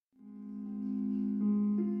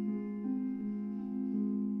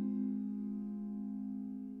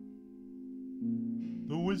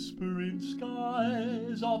whispering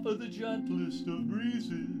skies offer the gentlest of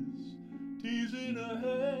breezes, teasing her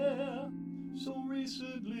hair, so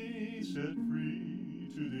recently set free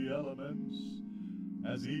to the elements,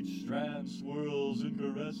 as each strand swirls and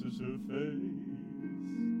caresses her face.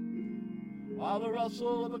 While the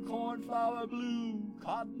rustle of a cornflower blue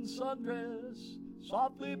cotton sundress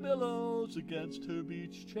softly billows against her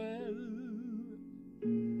beach chair.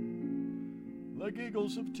 The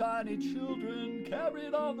giggles of tiny children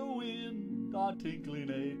carried on the wind are tinkling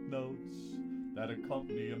 8 notes that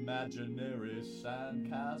accompany imaginary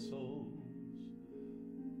sandcastles,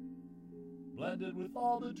 blended with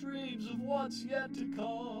all the dreams of what's yet to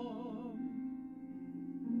come.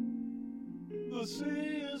 The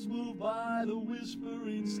sea is moved by the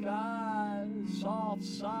whispering skies, soft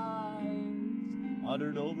sighs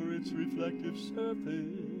uttered over its reflective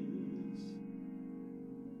surface.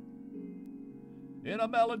 In a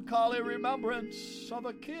melancholy remembrance of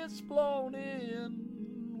a kiss blown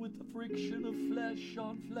in, with the friction of flesh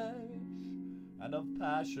on flesh, and of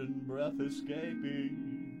passion breath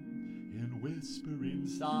escaping in whispering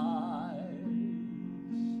sighs,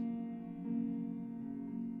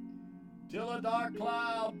 till a dark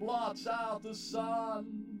cloud blots out the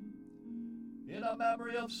sun, in a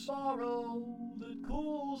memory of sorrow that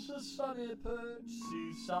cools the sunny perch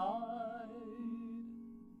seaside.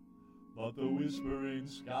 But the whispering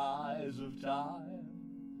skies of time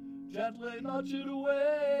gently nudge it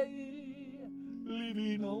away,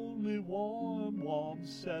 leaving only warm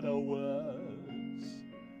wamsetta words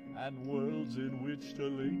and worlds in which to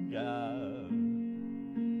linger.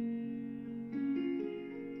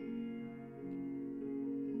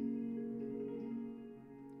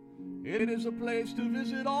 It is a place to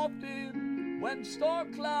visit often when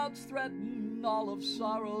storm clouds threaten all of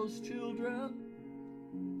sorrow's children.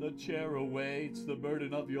 The chair awaits the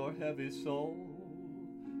burden of your heavy soul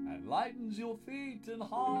and lightens your feet and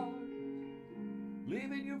heart,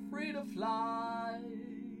 leaving you free to fly,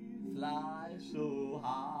 fly so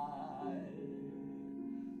high,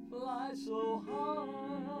 fly so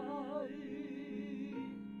high,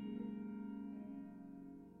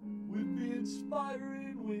 with the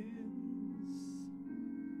inspiring winds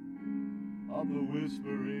of the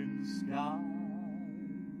whispering skies,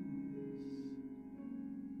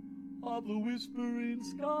 of the whispering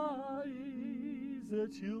skies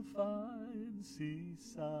that you'll find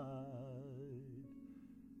seaside,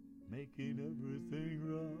 making everything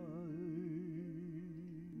right.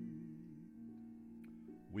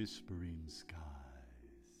 Whispering skies.